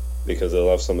player, because he'll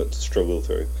have something to struggle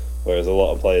through. Whereas a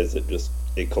lot of players,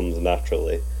 it comes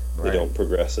naturally. Right. They don't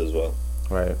progress as well.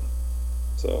 Right.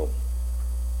 So,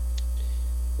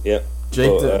 yeah.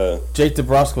 Jake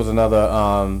DeBrusk was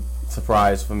another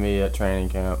surprise for me at training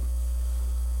camp.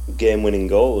 Game-winning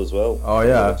goal as well. Oh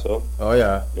yeah. So. Oh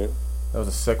yeah. That was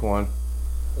a sick one.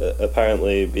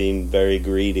 Apparently being very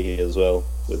greedy as well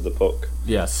with the puck.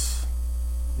 Yes.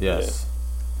 Yeah.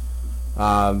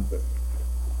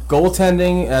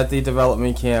 Goaltending at the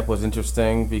development camp was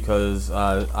interesting, because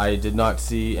I did not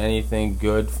see anything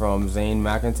good from Zane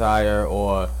McIntyre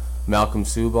or Malcolm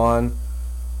Subban.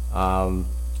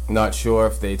 Not sure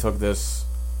if they took this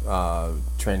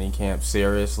training camp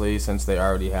seriously, since they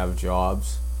already have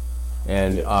jobs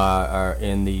and are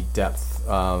in the depth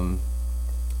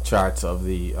charts of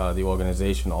the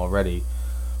organization already.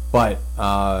 But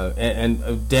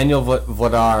and Daniel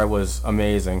Vladar was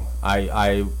amazing.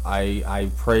 I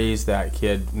praise that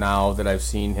kid now that I've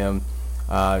seen him.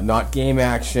 Not game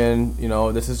action,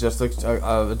 this is just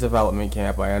a development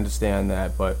camp. I understand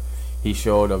that, but he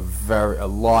showed a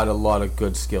lot of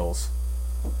good skills.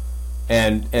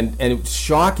 And it was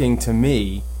shocking to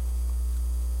me,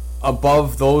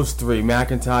 above those three,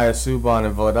 McIntyre, Subban,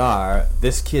 and Vladar,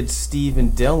 this kid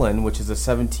Steven Dillon, which is a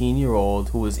 17-year-old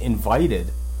who was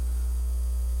invited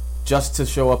just to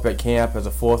show up at camp as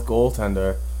a fourth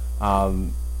goaltender,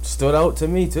 stood out to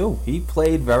me too. He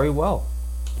played very well.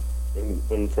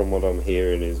 And from what I'm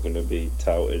hearing, he's going to be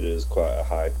touted as quite a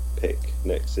high pick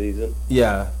next season.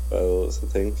 Yeah. By lots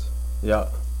of things. Yeah.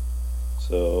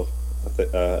 So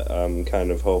I'm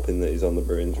kind of hoping that he's on the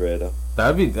Bruins radar.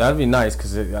 That'd be nice,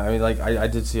 because I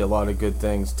did see a lot of good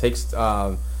things.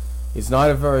 He's not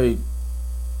a very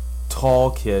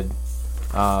tall kid.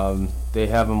 They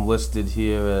have him listed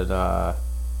here at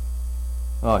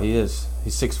he's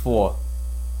 6'4".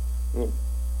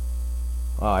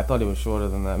 I thought he was shorter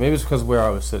than that. Maybe it's because where I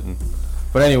was sitting.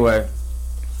 But anyway,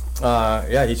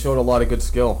 he showed a lot of good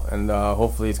skill, and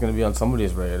hopefully it's going to be on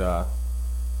somebody's radar.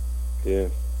 Yeah,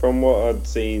 from what I'd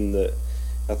seen, that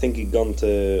I think he'd gone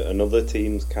to another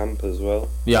team's camp as well.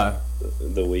 Yeah.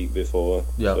 The week before.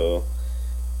 Yeah. So,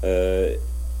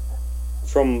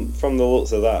 from the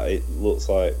looks of that, it looks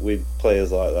like with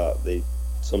players like that, they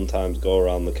sometimes go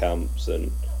around the camps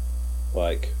and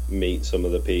meet some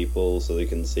of the people, so they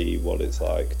can see what it's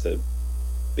like to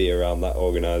be around that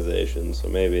organisation. So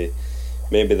maybe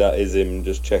that is him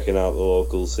just checking out the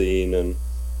local scene and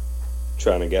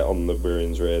trying to get on the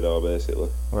Bruins radar, basically.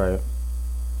 Right.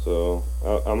 So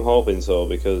I'm hoping so,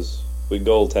 because with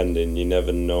goaltending, you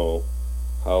never know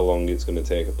how long it's going to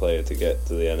take a player to get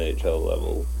to the NHL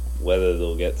level, whether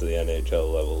they'll get to the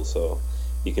NHL level. So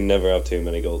you can never have too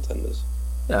many goaltenders.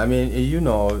 Yeah, I mean,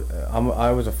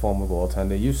 I was a former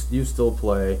goaltender. You still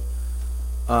play.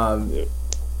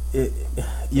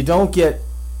 You don't get.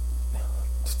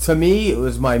 To me, it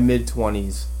was my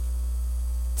mid-20s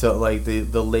to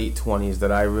the late 20s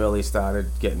that I really started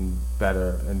getting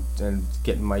better and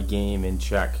getting my game in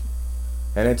check.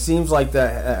 And it seems like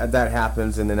that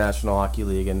happens in the National Hockey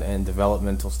League and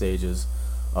developmental stages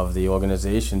of the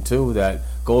organization too. That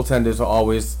goaltenders are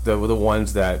always the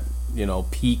ones that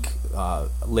peak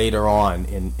later on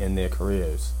in their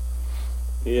careers.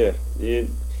 Yeah,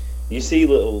 you see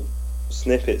little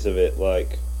snippets of it,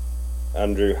 like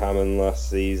Andrew Hammond last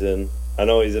season. I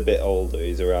know he's a bit older.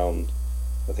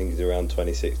 I think he's around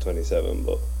 26, 27,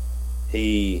 but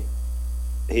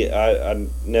I'd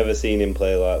never seen him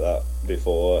play like that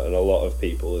before, and a lot of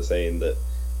people are saying that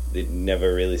they'd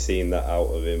never really seen that out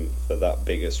of him for that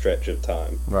big a stretch of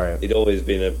time. Right. He'd always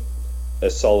been a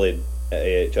solid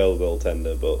AHL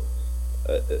goaltender, but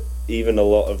even a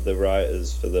lot of the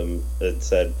writers for them had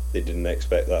said they didn't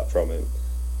expect that from him.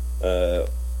 The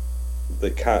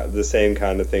same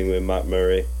kind of thing with Matt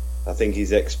Murray. I think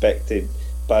he's expected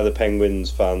by the Penguins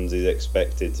fans. He's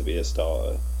expected to be a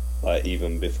starter, like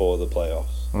even before the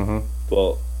playoffs. Mm-hmm.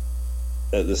 But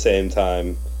at the same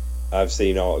time, I've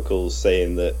seen articles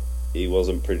saying that he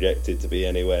wasn't projected to be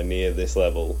anywhere near this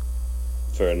level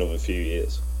for another few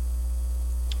years.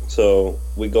 So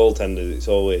with goaltenders, it's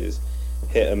always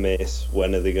hit or miss.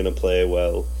 When are they going to play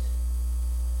well?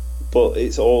 But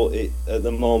at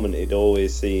the moment, it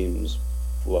always seems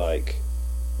like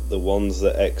the ones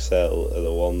that excel are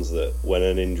the ones that, when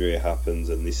an injury happens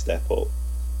and they step up,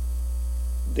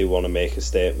 they want to make a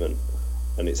statement.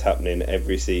 And it's happening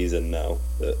every season now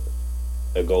that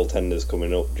a goaltender's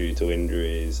coming up due to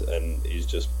injuries and he's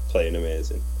just playing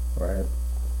amazing. Right.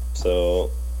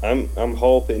 So I'm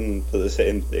hoping for the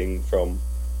same thing from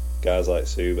guys like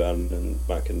Subban and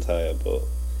McIntyre, but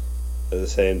at the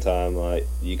same time, like,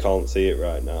 you can't see it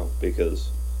right now because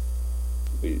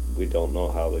we don't know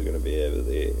how they're going to be at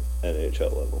the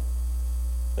NHL level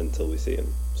until we see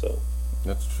them. So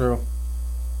that's true.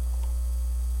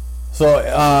 So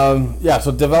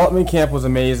so development camp was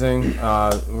amazing.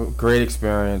 Great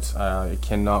experience. I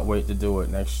cannot wait to do it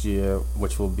next year,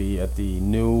 which will be at the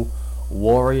new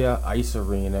Warrior Ice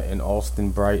Arena in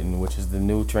Alston, Brighton, which is the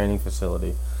new training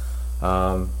facility.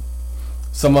 I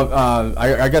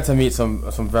got to meet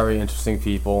some very interesting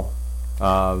people,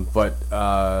 but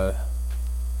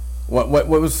what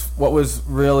was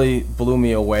really blew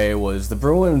me away was the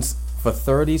Bruins for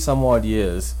 30 some odd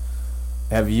years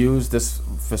have used this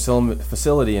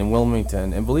facility in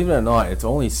Wilmington, and believe it or not, it's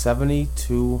only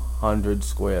 7,200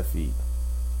 square feet.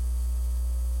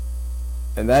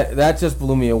 And that just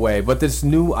blew me away. But this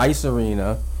new ice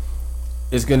arena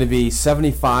is going to be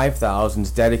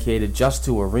 75,000 dedicated just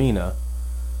to arena.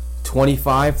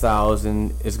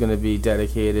 25,000 is going to be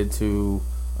dedicated to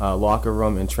locker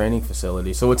room and training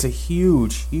facility. So it's a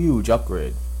huge, huge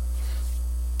upgrade.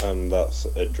 And that's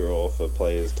a draw for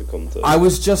players to come to. I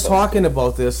was just talking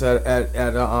about this at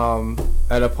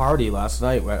a party last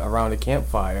night around a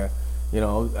campfire. You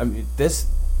know, I mean, this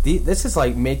is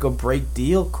like make or break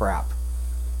deal crap.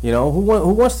 You know, who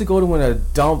wants to go to a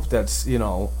dump that's, you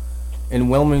know, in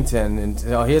Wilmington and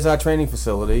here's our training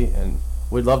facility and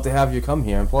we'd love to have you come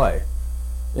here and play.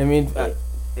 I mean,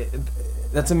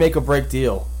 that's a make or break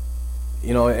deal.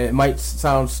 You know, it might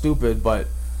sound stupid, but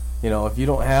you know, if you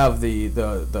don't have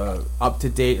the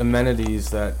up-to-date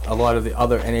amenities that a lot of the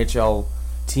other NHL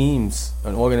teams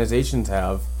and organizations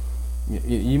have,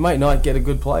 you might not get a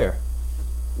good player.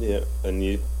 Yeah, and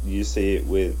you see it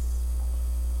with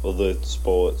other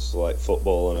sports like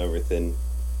football and everything,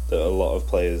 that a lot of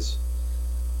players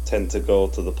tend to go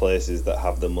to the places that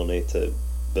have the money to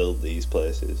build these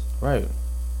places. Right.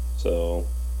 So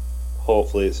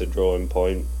hopefully it's a drawing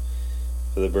point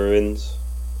for the Bruins.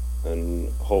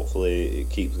 And hopefully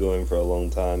it keeps going for a long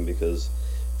time, because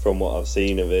from what I've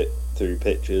seen of it through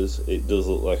pictures, it does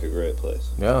look like a great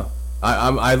place. Yeah,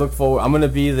 I look forward. I'm going to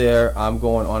be there. I'm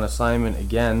going on assignment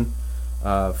again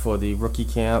for the rookie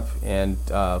camp and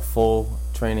full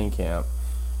training camp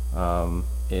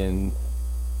in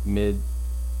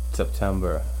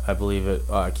mid-September. I believe it.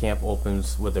 Camp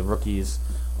opens with the rookies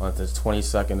on the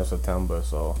 22nd of September,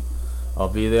 so I'll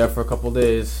be there for a couple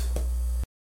days.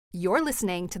 You're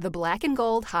listening to the Black and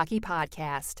Gold Hockey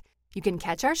Podcast. You can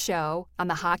catch our show on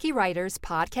the Hockey Writers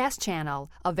Podcast channel,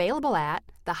 available at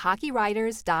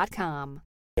thehockeywriters.com.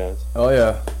 Oh,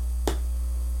 yeah.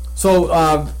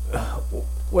 So,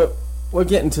 we're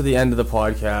getting to the end of the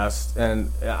podcast,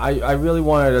 and I really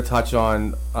wanted to touch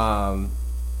on our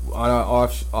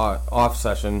off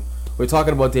session. We're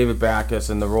talking about David Backes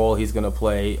and the role he's going to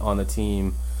play on the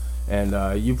team,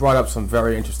 and you brought up some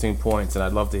very interesting points, and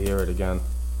I'd love to hear it again.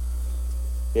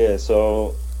 Yeah,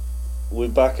 so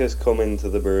with Backes coming to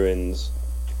the Bruins,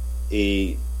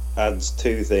 he adds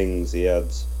two things. He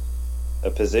adds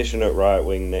a position at right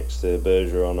wing next to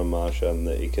Bergeron and Marchand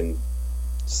that he can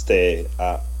stay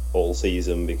at all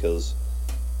season, because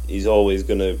he's always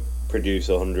going to produce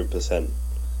 100%.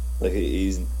 Like,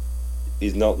 he's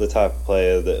not the type of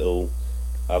player that'll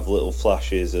have little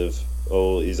flashes of,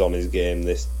 oh, he's on his game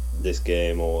this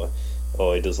game, or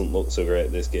oh, he doesn't look so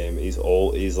great this game. He's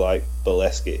like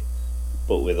Bolesky,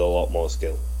 but with a lot more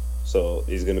skill. So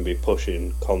he's going to be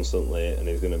pushing constantly, and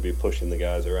he's going to be pushing the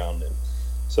guys around him.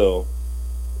 So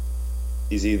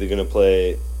he's either going to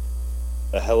play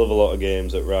a hell of a lot of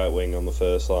games at right wing on the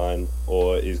first line,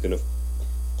 or he's going to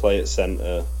play at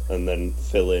centre, and then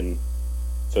fill in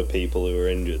for people who are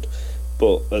injured.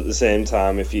 But at the same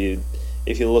time, if you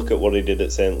look at what he did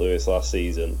at St. Louis last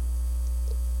season,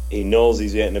 he knows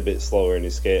he's getting a bit slower in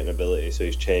his skating ability, so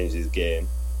he's changed his game.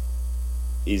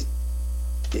 He's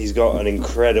got an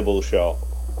incredible shot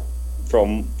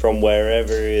from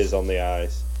wherever he is on the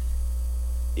ice.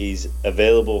 He's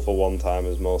available for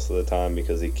one-timers most of the time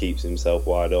because he keeps himself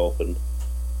wide open.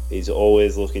 He's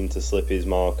always looking to slip his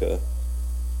marker.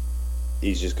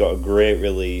 He's just got a great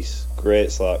release,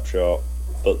 great slap shot,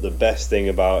 but the best thing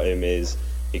about him is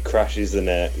he crashes the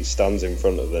net, he stands in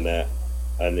front of the net,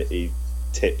 and he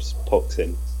tips pucks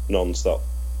in non-stop.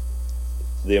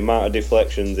 The amount of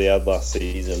deflections he had last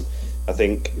season, I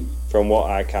think, from what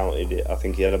I counted, I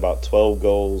think he had about 12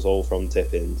 goals all from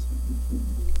tip-ins.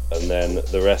 And then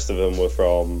the rest of them were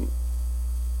from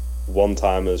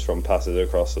one-timers from passes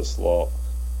across the slot,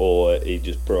 or he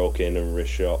just broke in and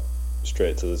wrist shot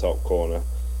straight to the top corner.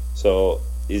 So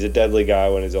he's a deadly guy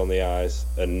when he's on the ice,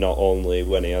 and not only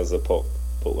when he has the puck,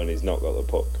 but when he's not got the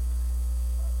puck.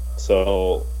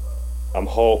 So I'm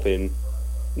hoping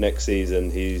next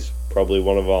season he's probably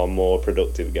one of our more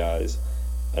productive guys,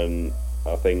 and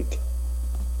I think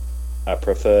I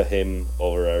prefer him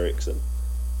over Eriksson,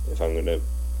 if I'm going to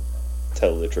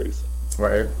tell the truth.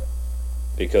 Right.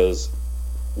 Because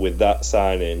with that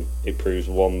signing, it proves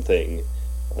one thing,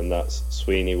 and that's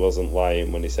Sweeney wasn't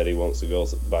lying when he said he wants to go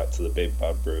back to the big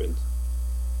bad Bruins.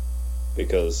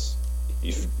 Because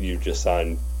you've just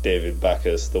signed David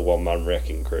Backes, the one-man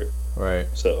wrecking crew. Right.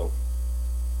 So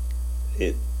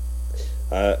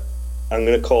I'm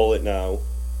going to call it now.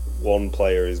 One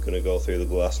player is going to go through the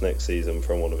glass next season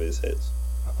from one of his hits.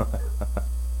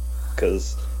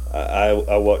 Because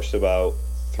I watched about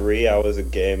 3 hours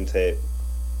of game tape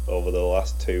over the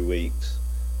last 2 weeks,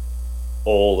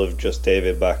 all of just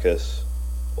David Backes,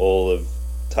 all of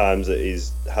times that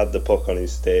he's had the puck on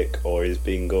his stick or he's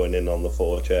been going in on the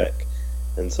forecheck,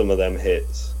 and some of them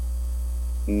hits.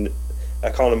 I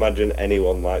can't imagine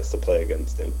anyone likes to play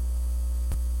against him.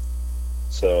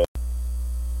 So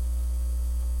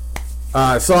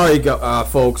sorry,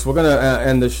 folks. We're gonna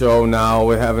end the show now.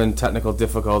 We're having technical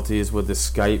difficulties with the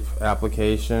Skype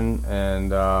application,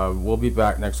 and we'll be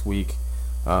back next week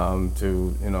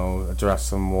to address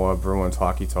some more Bruins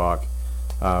hockey talk.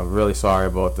 Really sorry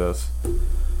about this.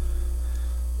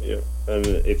 Yeah, and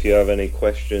if you have any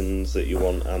questions that you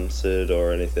want answered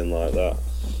or anything like that,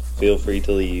 feel free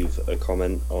to leave a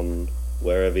comment on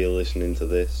wherever you're listening to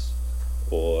this,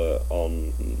 or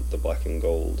on the Black and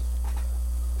Gold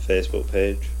Facebook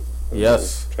page.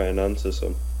 Yes. We'll try and answer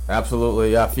some.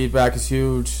 Absolutely, yeah. Feedback is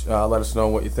huge. Let us know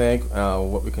what you think,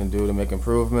 what we can do to make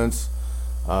improvements.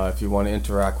 If you want to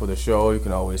interact with the show, you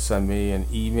can always send me an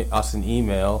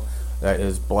email. That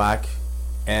is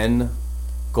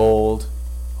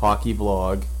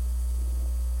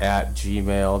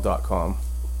blackandgoldhockeyblog@gmail.com,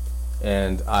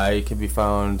 and I can be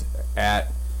found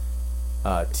at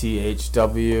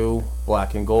THW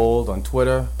Black and Gold on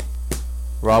Twitter.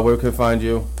 Rob, where can I find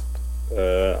you?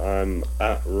 I'm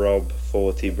at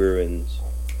Rob40Bruins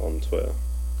on Twitter.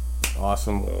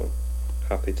 Awesome. So,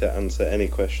 happy to answer any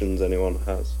questions anyone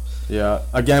has. Yeah.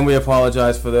 Again, we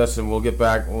apologize for this, and we'll get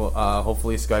back.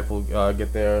 Hopefully, Skype will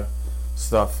get their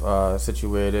stuff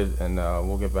situated, and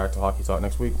we'll get back to Hockey Talk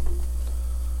next week.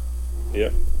 Yeah.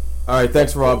 All right.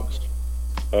 Thanks, Rob.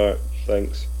 All right.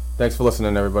 Thanks. Thanks for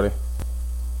listening, everybody.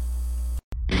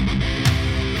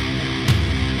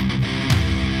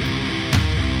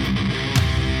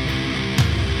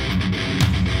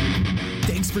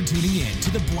 Thanks for tuning in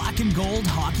to the Black and Gold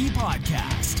Hockey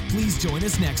Podcast. Please join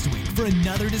us next week for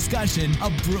another discussion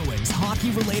of Bruins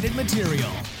hockey-related material.